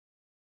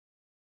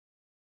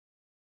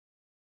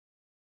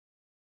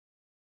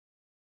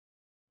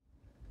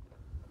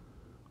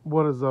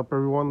What is up,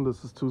 everyone?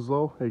 This is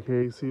Tuzlo,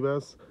 aka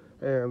Seabass,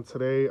 and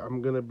today I'm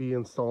gonna be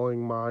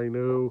installing my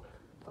new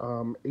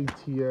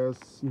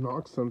ATS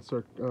knock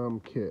sensor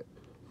kit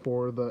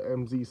for the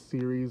MZ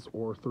series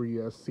or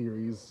 3S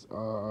series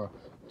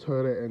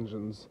Toyota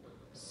engines.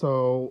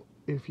 So,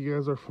 if you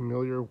guys are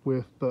familiar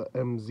with the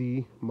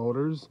MZ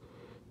motors,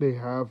 they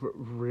have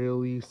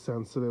really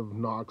sensitive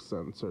knock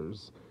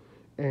sensors.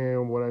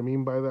 And what I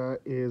mean by that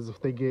is if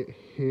they get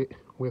hit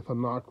with a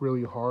knock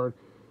really hard,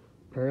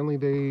 apparently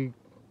they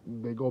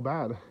go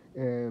bad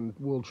and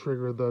will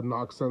trigger the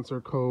knock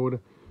sensor code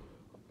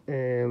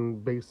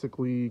and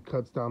basically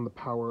cuts down the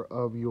power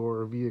of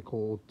your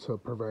vehicle to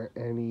prevent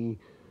any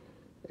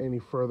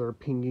further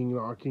pinging,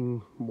 knocking,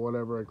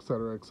 whatever,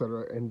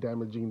 etc., and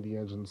damaging the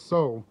engine.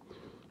 So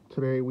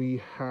today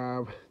we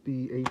have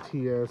the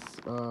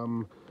ATS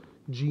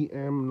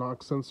GM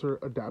knock sensor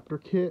adapter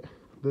kit.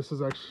 This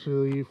is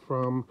actually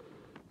from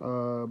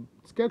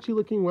sketchy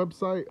looking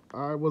website.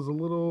 I was a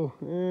little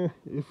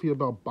iffy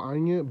about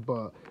buying it,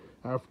 but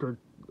after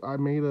I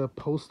made a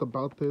post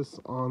about this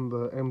on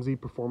the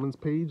MZ performance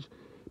page,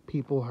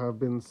 people have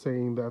been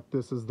saying that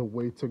this is the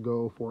way to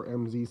go for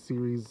MZ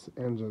series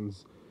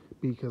engines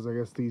because I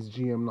guess these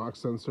GM knock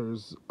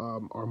sensors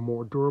are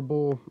more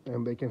durable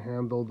and they can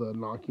handle the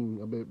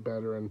knocking a bit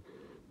better and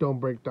don't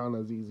break down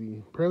as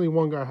easy. Apparently,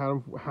 one guy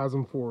has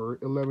them for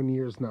 11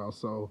 years now,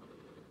 so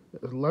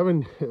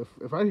 11,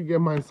 if I could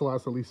get mine to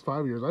last at least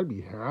 5 years, I'd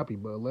be happy,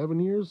 but 11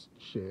 years,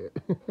 shit.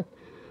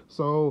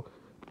 So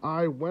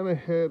I went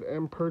ahead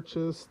and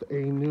purchased a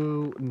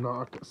new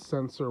knock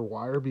sensor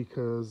wire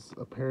because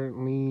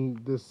apparently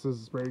this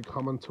is very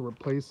common to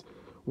replace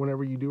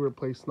whenever you do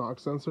replace knock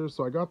sensors.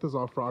 So I got this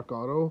off Rock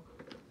Auto.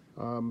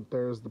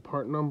 There's the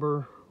part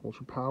number,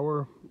 ultra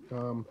power.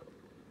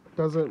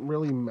 Doesn't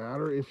really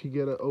matter if you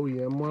get an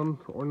OEM one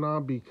or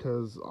not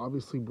because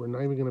obviously we're not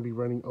even going to be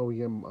running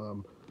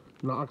OEM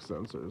knock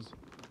sensors.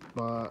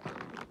 But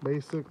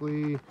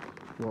basically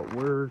what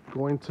we're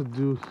going to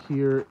do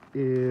here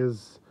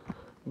is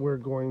we're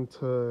going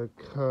to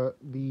cut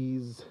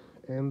these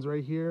ends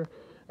right here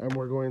and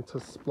we're going to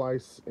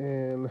splice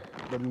in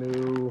the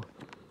new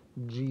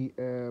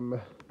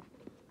GM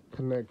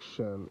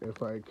connection.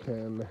 If I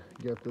can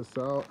get this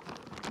out,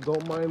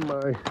 don't mind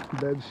my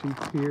bed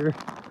sheets here.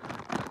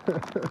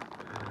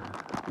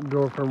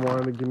 Girlfriend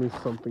wanted to give me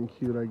something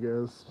cute, I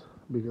guess,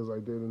 because I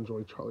did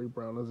enjoy Charlie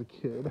Brown as a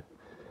kid.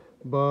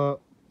 But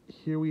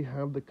here we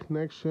have the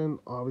connection,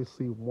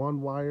 obviously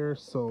one wire.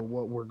 So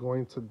what we're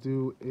going to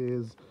do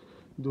is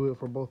do it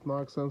for both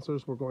knock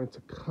sensors. We're going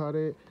to cut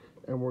it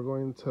and we're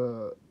going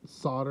to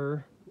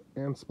solder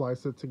and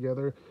splice it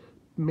together.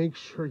 Make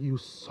sure you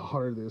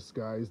solder this,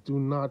 guys. Do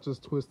not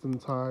just twist and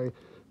tie.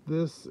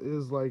 This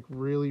is like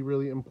really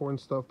important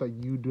stuff that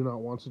you do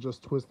not want to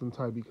just twist and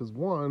tie because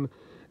one,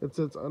 it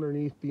sits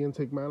underneath the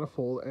intake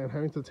manifold and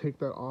having to take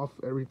that off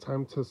every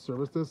time to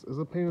service this is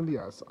a pain in the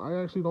ass. I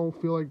actually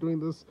don't feel like doing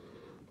this,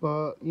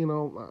 but you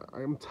know,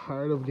 I'm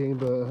tired of getting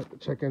the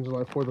check engine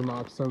light for the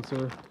knock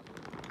sensor.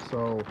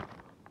 So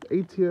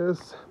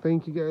ATS,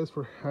 thank you guys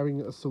for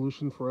having a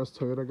solution for us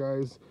Toyota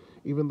guys.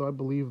 Even though I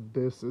believe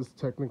this is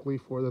technically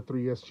for the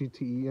 3S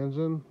GTE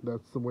engine,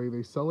 that's the way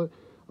they sell it.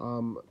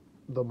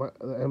 The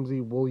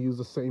MZ will use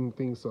the same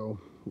thing, so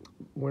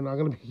we're not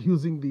going to be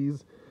using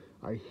these.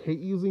 I hate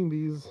using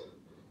these,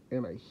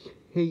 and I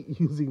hate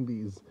using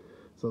these.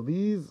 So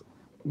these,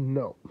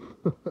 no.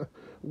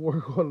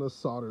 We're going to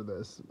solder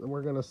this.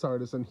 We're going to solder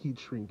this and heat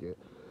shrink it.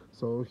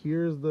 So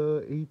here's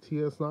the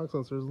ATS knock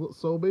sensors.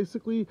 So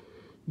basically,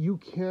 you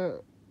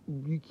can't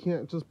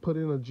just put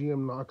in a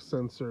GM knock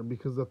sensor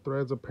because the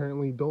threads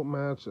apparently don't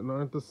match and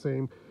aren't the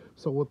same.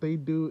 So what they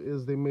do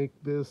is they make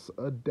this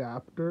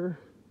adapter,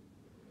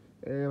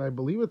 and I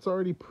believe it's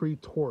already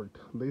pre-torqued.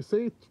 They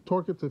say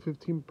torque it to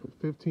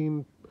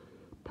 15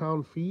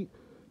 pound-feet.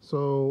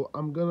 So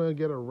I'm gonna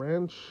get a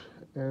wrench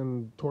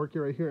and torque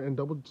it right here and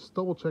just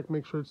double check,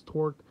 make sure it's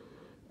torqued,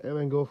 and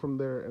then go from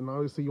there. And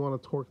obviously you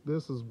want to torque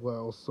this as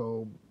well.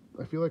 So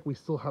I feel like we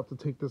still have to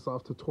take this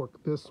off to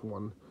torque this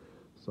one.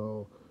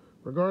 So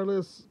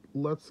regardless,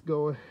 let's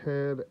go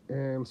ahead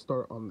and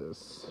start on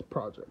this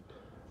project.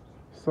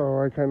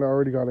 So I kind of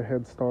already got a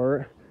head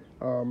start.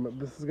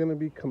 This is going to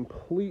be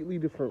completely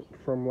different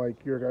from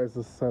like your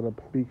guys'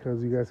 setup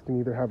because you guys can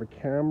either have a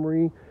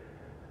Camry,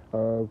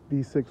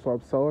 V6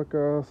 swap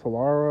Celica,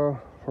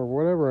 Solara, or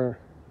whatever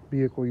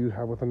vehicle you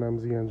have with an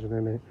MZ engine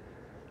in it.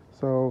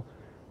 So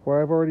what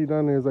I've already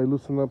done is I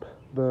loosened up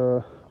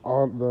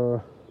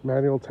the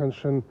manual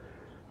tension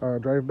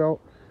drive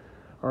belt.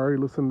 I already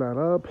loosened that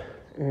up,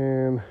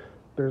 and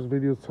there's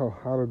videos to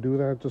how to do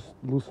that. Just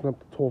loosen up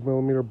the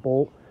 12mm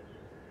bolt,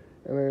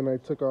 and then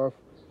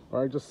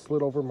I just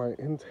slid over my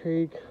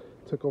intake,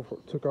 took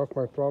off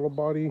my throttle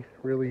body.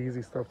 Really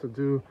easy stuff to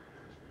do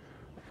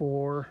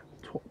for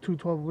two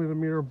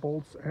 12mm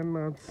bolts and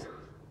nuts.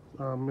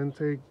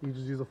 Intake, you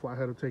just use a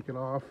flathead to take it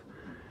off,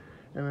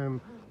 and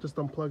then just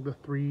unplug the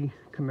 3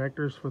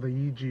 connectors for the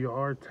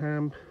EGR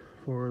temp,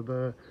 for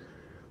the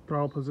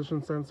throttle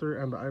position sensor,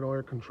 and the idle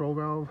air control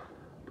valve.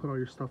 Put all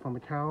your stuff on the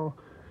cowl,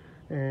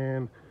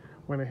 and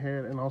went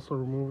ahead and also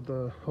removed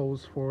the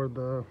hose for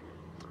the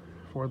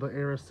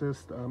air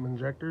assist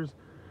injectors.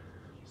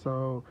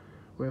 So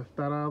with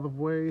that out of the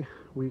way,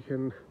 we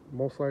can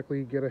most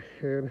likely get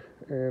ahead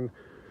and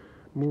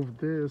move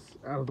this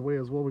out of the way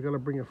as well. We got to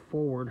bring it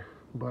forward,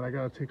 but I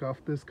got to take off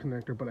this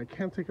connector, but I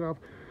can't take it off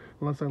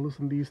unless I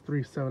loosen these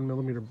 3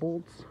 7mm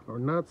bolts or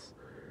nuts.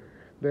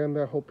 Then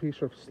that whole piece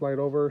should slide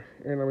over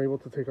and I'm able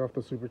to take off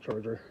the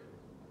supercharger.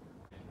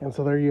 And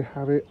so there you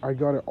have it. I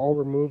got it all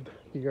removed.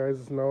 You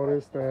guys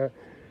noticed that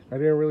I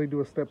didn't really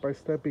do a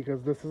step-by-step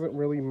because this isn't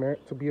really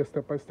meant to be a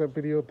step-by-step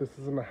video. This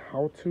isn't a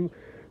how-to.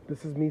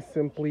 This is me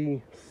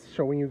simply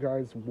showing you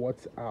guys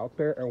what's out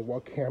there and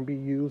what can be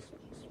used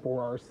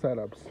for our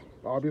setups.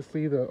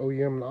 Obviously, the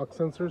OEM knock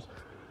sensors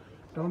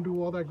don't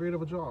do all that great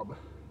of a job.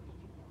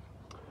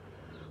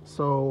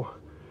 So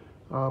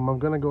I'm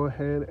gonna go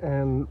ahead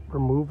and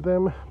remove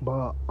them,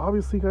 but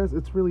obviously guys,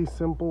 it's really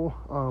simple.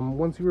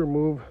 Once you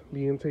remove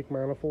the intake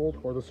manifold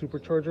or the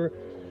supercharger,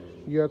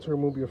 you have to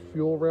remove your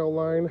fuel rail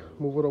line,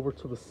 move it over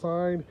to the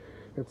side.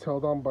 It's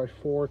held on by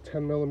 4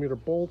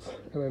 10mm bolts,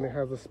 and then it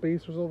has the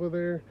spacers over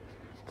there.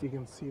 You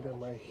can see them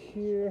right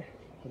here,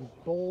 the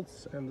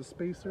bolts and the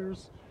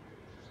spacers.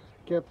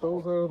 Get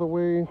those out of the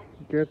way.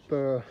 Get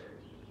the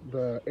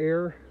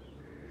air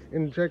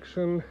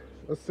injection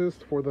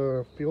assist for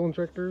the fuel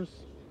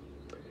injectors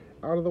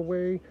out of the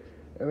way,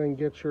 and then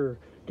get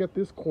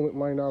this coolant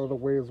line out of the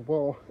way as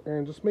well.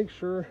 And just make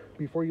sure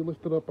before you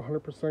lift it up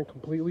 100%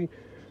 completely,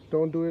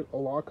 don't do it a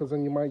lot, because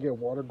then you might get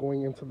water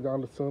going into down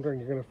the cylinder,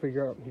 and you're going to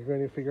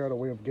figure out a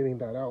way of getting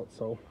that out.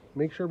 So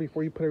make sure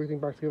before you put everything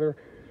back together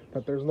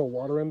that there's no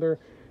water in there,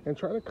 and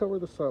try to cover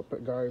this up,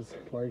 guys.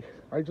 Like,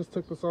 I just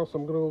took this off, so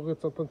I'm gonna go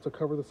get something to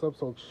cover this up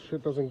so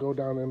shit doesn't go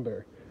down in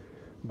there.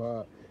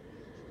 But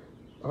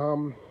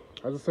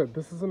as I said,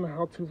 this isn't a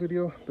how-to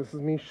video. This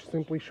is me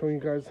simply showing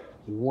you guys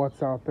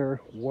what's out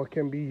there, what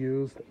can be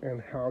used,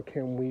 and how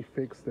can we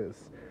fix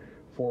this.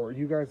 For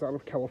you guys out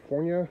of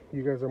California,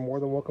 you guys are more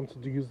than welcome to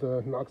use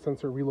the knock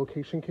sensor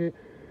relocation kit,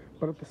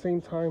 but at the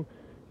same time,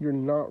 you're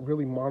not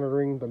really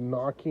monitoring the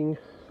knocking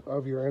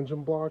of your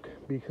engine block,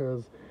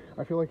 because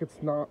I feel like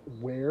it's not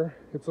where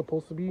it's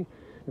supposed to be.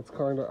 It's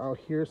kind of out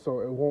here,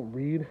 so it won't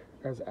read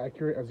as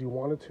accurate as you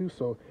want it to.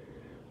 So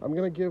I'm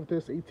gonna give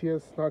this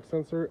ATS knock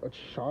sensor a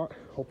shot.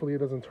 Hopefully it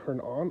doesn't turn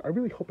on. I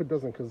really hope it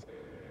doesn't, because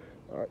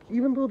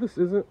even though this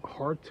isn't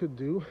hard to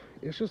do,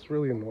 it's just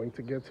really annoying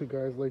to get to,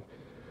 guys. Like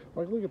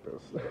look at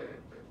this.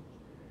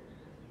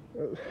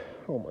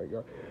 Oh my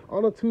god.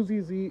 On a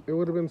 2ZZ, it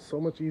would have been so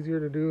much easier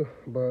to do,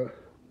 but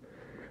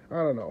I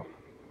don't know.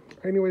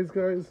 Anyways,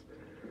 guys,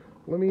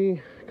 let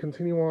me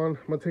continue on.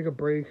 I'm gonna take a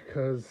break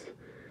because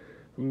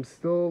I'm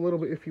still a little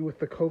bit iffy with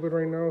the COVID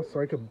right now,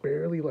 so I could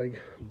barely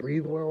like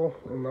breathe well,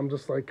 and I'm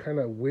just like kind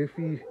of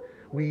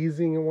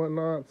wheezing and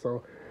whatnot.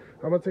 So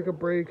I'm gonna take a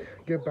break,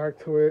 get back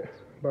to it,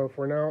 but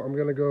for now I'm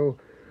gonna go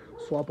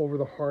swap over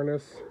the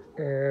harness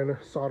and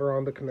solder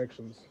on the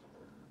connections.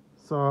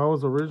 So I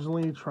was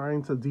originally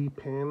trying to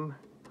depin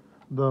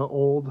the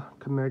old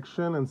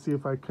connection and see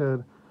if I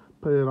could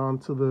put it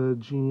onto the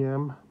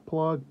GM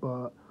plug,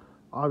 but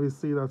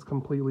obviously that's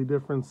completely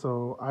different.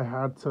 So I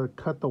had to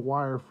cut the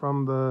wire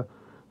from the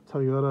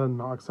Toyota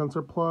knock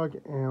sensor plug,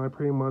 and I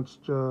pretty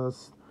much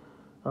just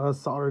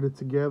soldered it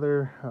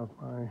together. Have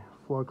my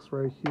flux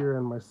right here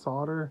and my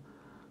solder.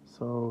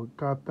 So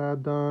got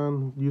that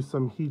done. Used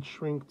some heat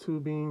shrink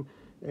tubing,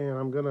 and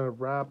I'm gonna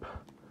wrap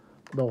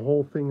the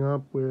whole thing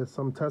up with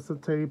some Tessa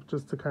tape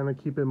just to kind of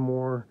keep it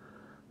more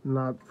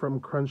not from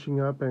crunching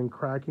up and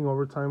cracking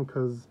over time,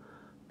 because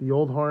the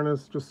old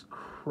harness just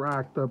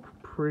cracked up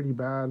pretty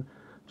bad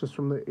just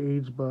from the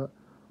age. But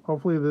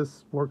hopefully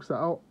this works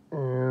out,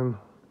 and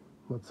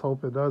let's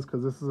hope it does,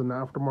 because this is an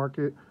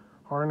aftermarket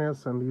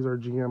harness and these are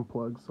GM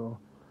plugs. So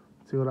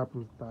let's see what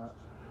happens with that.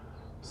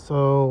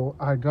 So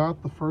I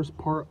got the first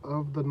part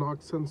of the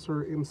knock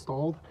sensor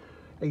installed.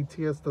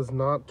 ATS does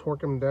not torque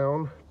them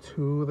down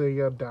to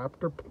the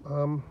adapter,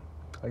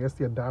 I guess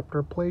the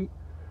adapter plate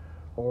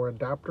or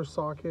adapter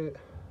socket,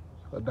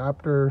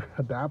 adapter,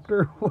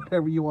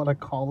 whatever you want to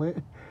call it.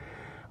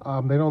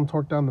 They don't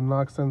torque down the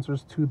knock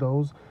sensors to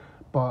those,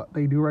 but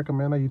they do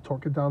recommend that you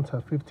torque it down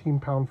to 15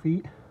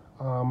 pound-feet.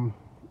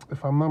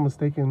 If I'm not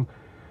mistaken,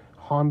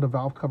 Honda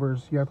valve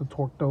covers, you have to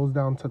torque those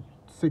down to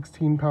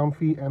 16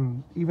 pound-feet,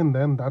 and even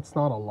then that's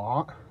not a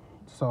lot.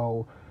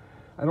 So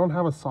I don't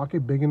have a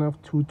socket big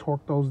enough to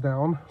torque those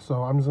down,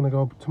 so I'm just gonna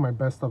go to my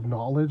best of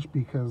knowledge,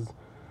 because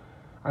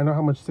I know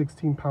how much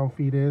 16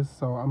 pound-feet is.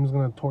 So I'm just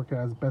gonna torque it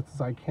as best as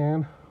I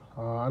can.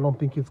 I don't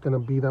think it's gonna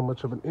be that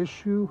much of an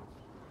issue.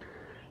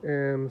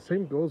 And the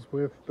same goes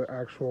with the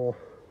actual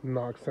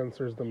knock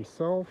sensors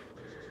themselves.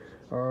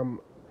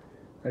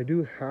 I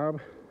do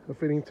have a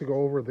fitting to go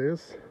over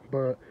this,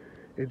 but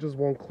it just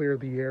won't clear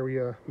the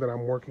area that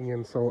I'm working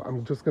in. So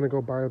I'm just gonna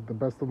go by the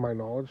best of my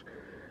knowledge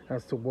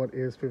as to what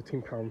is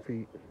 15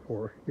 pound-feet,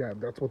 or yeah,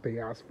 that's what they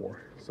asked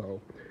for. So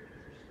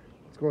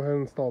let's go ahead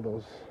and install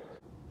those.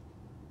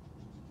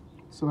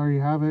 So there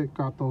you have it,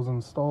 got those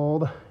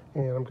installed.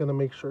 and I'm gonna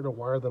make sure to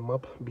wire them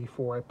up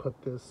before I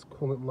put this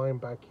coolant line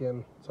back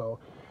in. So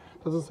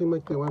it doesn't seem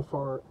like they went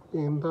far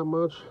in that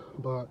much,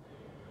 but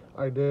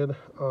I did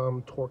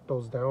torque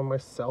those down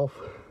myself.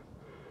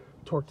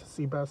 Torque to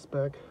Seabass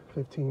spec,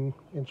 15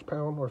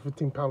 inch-pound or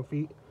 15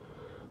 pound-feet.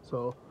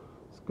 So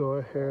let's go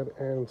ahead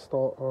and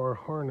install our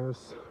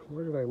harness.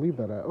 Where did I leave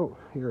that at? Oh,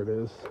 here it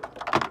is.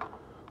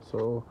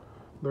 So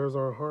there's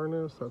our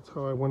harness. That's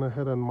how I went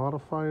ahead and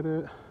modified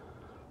it.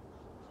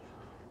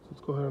 So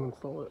let's go ahead and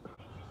install it.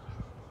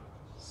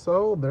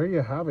 So there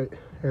you have it.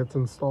 It's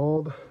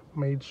installed.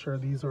 Made sure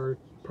these are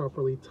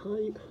properly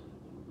tight.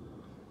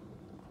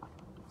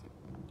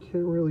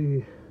 Can't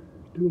really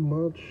do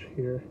much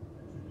here,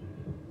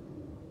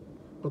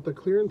 but the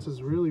clearance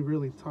is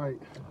really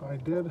tight. I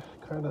did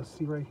kind of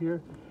see right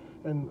here,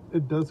 and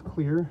it does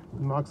clear.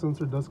 The knock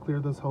sensor does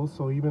clear this hose,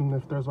 so even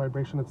if there's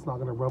vibration, it's not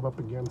going to rub up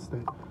against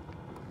it.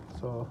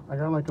 So I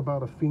got like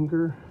about a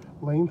finger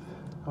length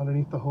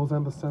underneath the hose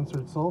and the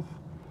sensor itself,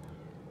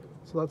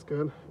 so that's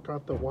good.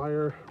 Got the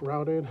wire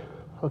routed,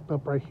 hooked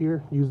up right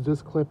here. Use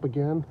this clip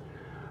again.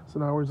 So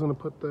now we're just going to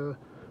put the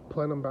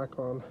plenum back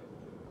on.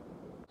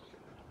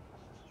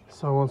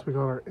 So once we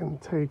got our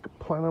intake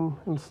plenum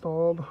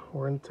installed,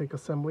 or intake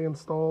assembly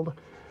installed,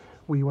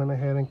 we went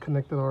ahead and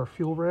connected our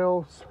fuel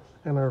rails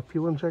and our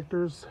fuel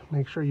injectors.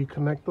 Make sure you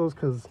connect those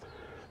because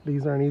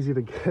these aren't easy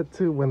to get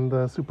to when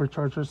the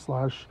supercharger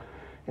slash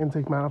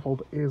intake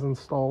manifold is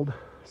installed.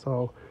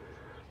 So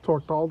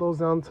torqued all those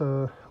down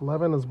to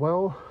 11 as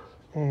well,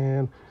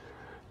 and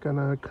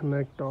gonna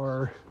connect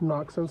our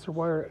knock sensor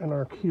wire and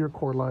our keyer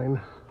core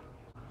line.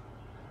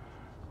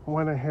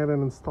 Went ahead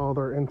and installed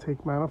our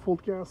intake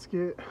manifold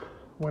gasket.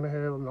 Went ahead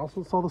and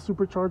also installed the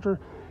supercharger.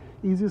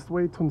 Easiest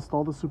way to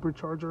install the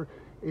supercharger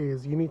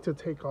is you need to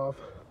take off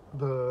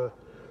the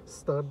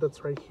stud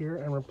that's right here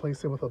and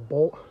replace it with a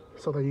bolt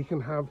so that you can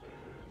have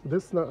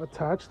this nut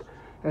attached,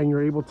 and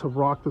you're able to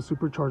rock the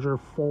supercharger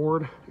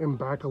forward and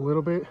back a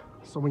little bit.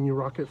 So when you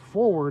rock it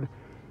forward,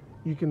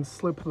 you can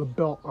slip the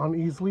belt on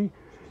easily.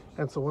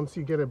 And so once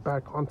you get it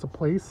back onto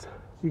place,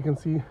 you can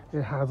see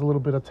it has a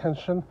little bit of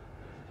tension.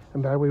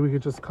 And that way we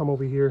could just come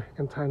over here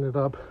and tighten it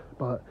up.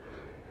 But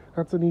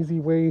that's an easy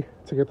way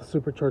to get the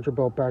supercharger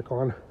belt back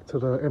on to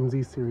the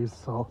MZ series.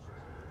 So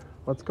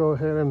let's go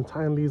ahead and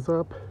tighten these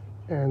up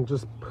and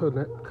just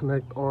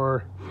connect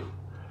our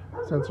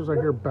sensors right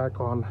here back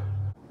on.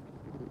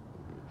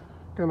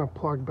 Gonna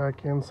plug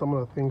back in some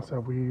of the things that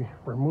we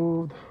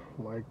removed,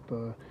 like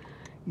the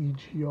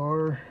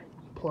EGR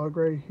plug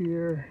right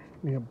here.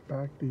 We have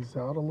back these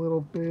out a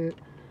little bit,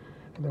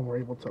 and then we're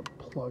able to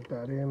plug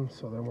that in.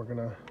 So then we're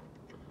gonna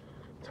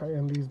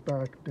tighten these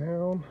back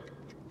down.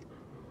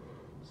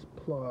 Let's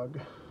plug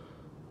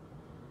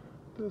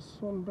this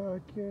one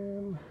back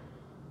in.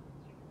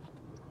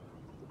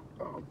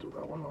 I'll do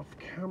that one off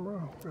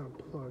camera. We're gonna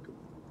plug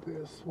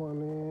this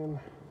one in.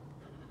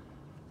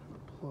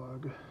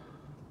 Plug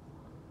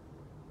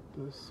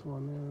this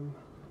one in.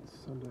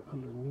 Send it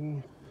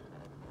underneath.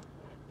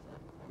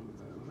 And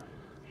then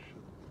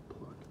should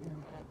plug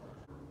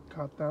in.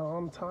 Got that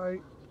on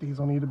tight. These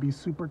will need to be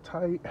super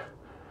tight.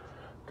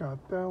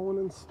 Got that one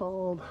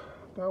installed,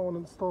 that one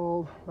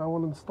installed, that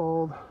one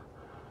installed.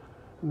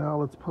 Now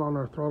let's put on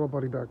our throttle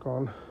body back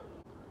on.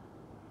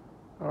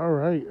 All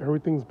right,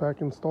 everything's back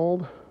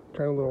installed.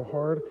 Kind of a little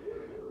hard.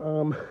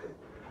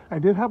 I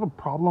did have a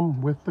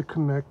problem with the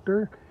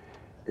connector.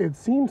 It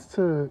seems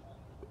to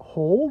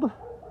hold,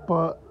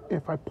 but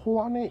if I pull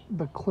on it,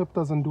 the clip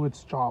doesn't do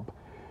its job.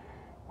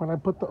 When I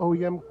put the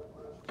OEM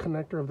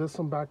connector of this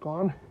one back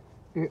on,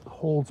 it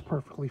holds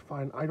perfectly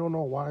fine. I don't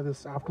know why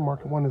this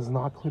aftermarket one is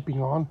not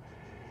clipping on,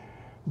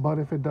 but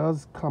if it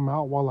does come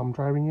out while I'm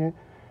driving it,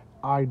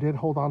 I did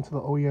hold on to the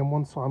OEM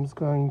one, so I'm just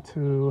going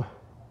to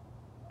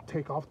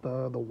take off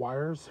the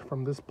wires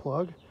from this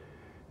plug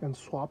and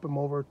swap them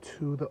over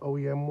to the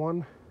OEM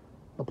one,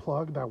 the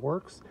plug that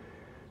works,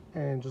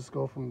 and just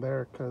go from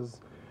there. Because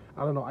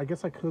I don't know, I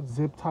guess I could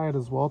zip tie it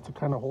as well to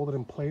kind of hold it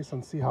in place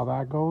and see how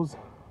that goes,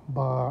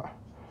 but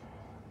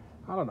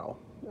I don't know.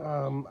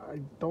 I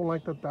don't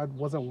like that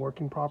wasn't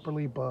working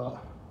properly,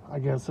 but I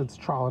guess it's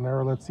trial and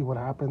error. Let's see what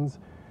happens.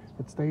 If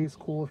it stays,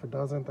 cool. If it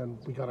doesn't, then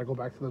we gotta go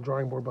back to the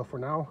drawing board. But for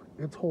now,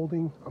 it's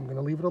holding. I'm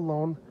gonna leave it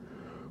alone.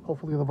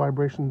 Hopefully the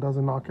vibration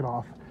doesn't knock it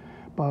off.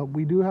 But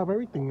we do have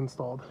everything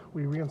installed.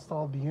 We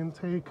reinstalled the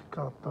intake,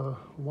 got the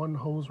one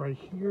hose right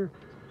here,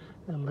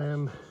 and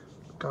then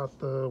got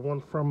the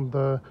one from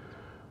the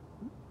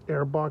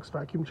airbox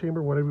vacuum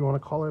chamber, whatever you want to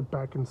call it,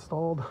 back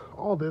installed.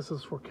 All this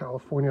is for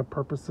California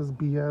purposes,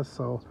 BS.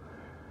 So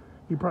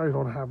you probably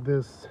don't have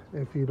this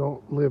if you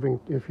don't live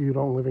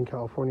in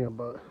California.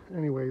 But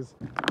anyways,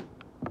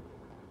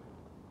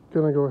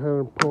 gonna go ahead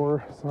and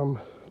pour some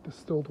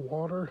distilled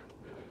water.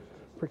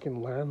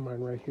 Freaking landmine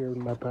right here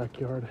in my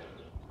backyard.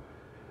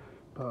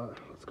 But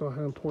let's go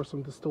ahead and pour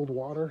some distilled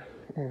water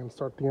and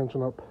start the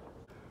engine up.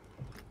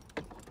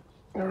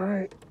 All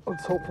right,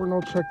 let's hope for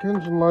no check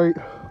engine light.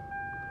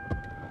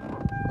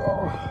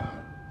 Oh,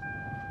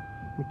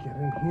 let me get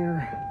in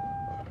here.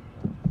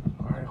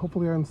 All right,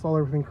 hopefully I install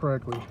everything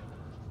correctly.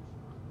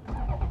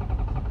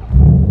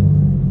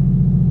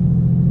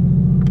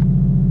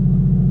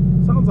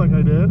 Sounds like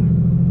I did.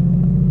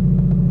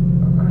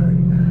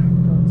 Alright,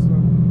 got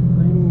some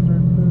readings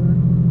right there.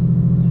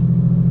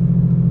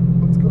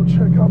 Let's go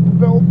check out the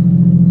belt.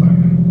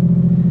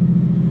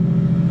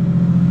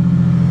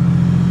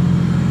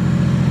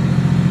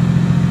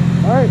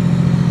 Alright,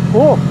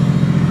 cool.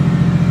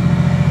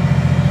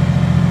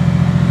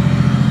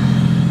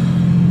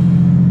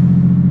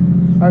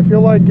 I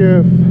feel like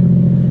if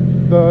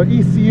the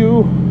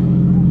ECU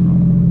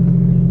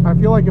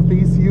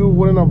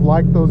wouldn't have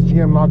liked those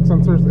GM knock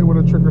sensors, it would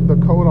have triggered the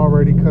code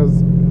already,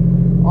 because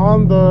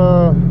on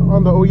the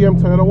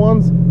OEM Toyota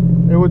ones,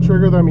 it would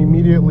trigger them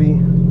immediately.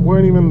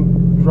 Wouldn't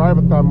even drive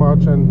it that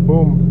much, and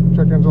boom,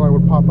 check engine light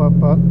would pop up.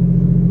 But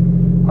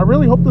I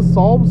really hope this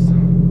solves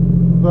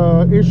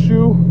the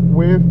issue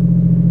with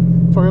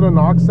Toyota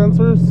knock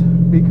sensors,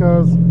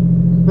 because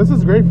this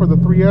is great for the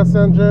 3S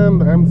engine,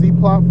 the MZ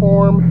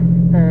platform,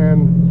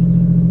 and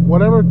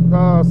whatever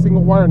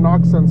single wire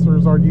knock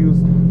sensors are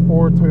used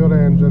for Toyota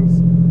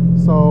engines.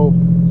 So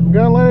I'm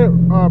gonna let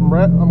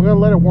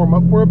it warm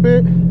up for a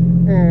bit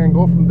and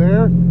go from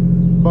there.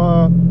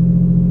 But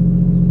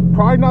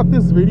probably not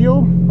this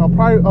video. I'll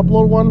probably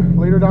upload one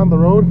later down the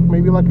road,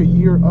 maybe like a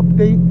year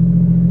update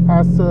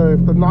as to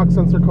if the knock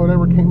sensor code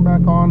ever came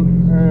back on,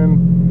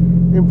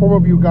 and inform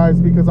of you guys,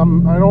 because I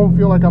don't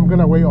feel like I'm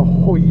gonna wait a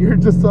whole year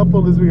just to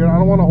upload this video. I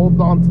don't want to hold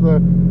on to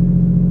the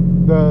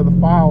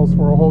files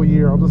for a whole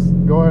year. I'll just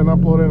go ahead and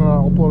upload it, and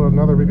I'll upload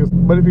another video.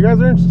 But if you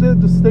guys are interested,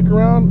 just stick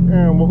around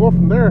and we'll go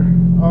from there.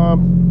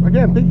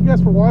 Again, thank you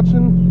guys for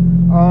watching.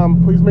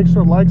 Please make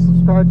sure to like,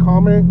 subscribe,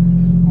 comment.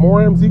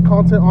 More MZ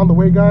content on the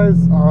way,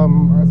 guys.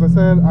 As I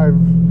said, I've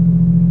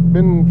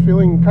been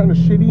feeling kind of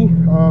shitty.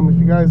 If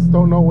you guys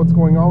don't know what's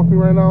going on with me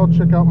right now,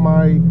 check out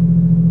my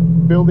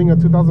building a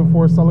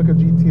 2004 Celica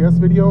GTS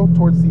video.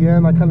 Towards the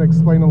end, I kind of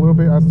explain a little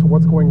bit as to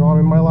what's going on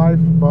in my life.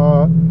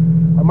 But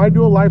I might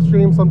do a live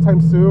stream sometime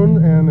soon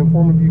and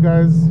inform of you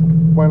guys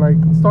when I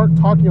can start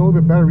talking a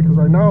little bit better, because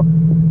right now,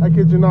 I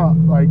kid you not,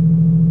 like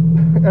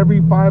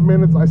every 5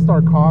 minutes I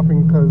start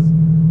coughing, because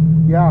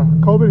yeah,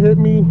 COVID hit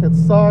me. It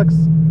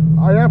sucks.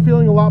 I am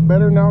feeling a lot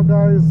better now,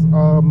 guys.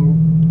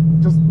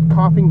 Just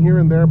coughing here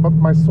and there, but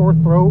my sore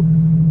throat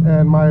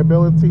and my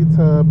ability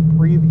to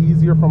breathe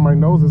easier from my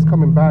nose is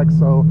coming back.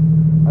 So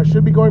I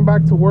should be going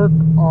back to work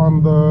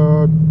on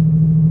the,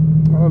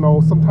 I don't know,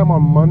 sometime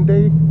on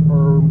Monday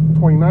or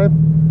 29th.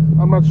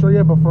 I'm not sure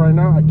yet, but for right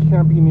now, I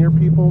can't be near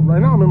people. Right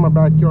now, I'm in my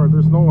backyard.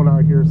 There's no one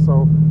out here,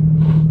 so,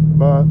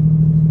 but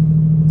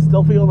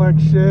still feel like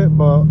shit,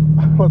 but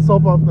let's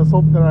hope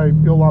that I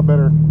feel a lot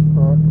better.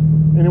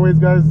 Anyways,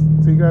 guys,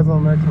 see you guys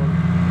on the next one.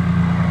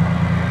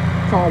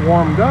 It's all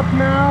warmed up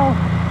now.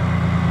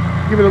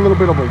 Give it a little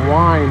bit of a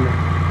whine.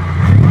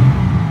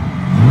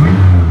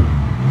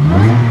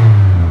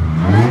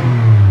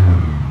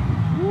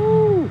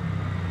 Woo!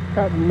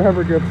 That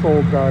never gets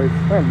old, guys.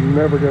 That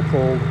never gets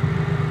old.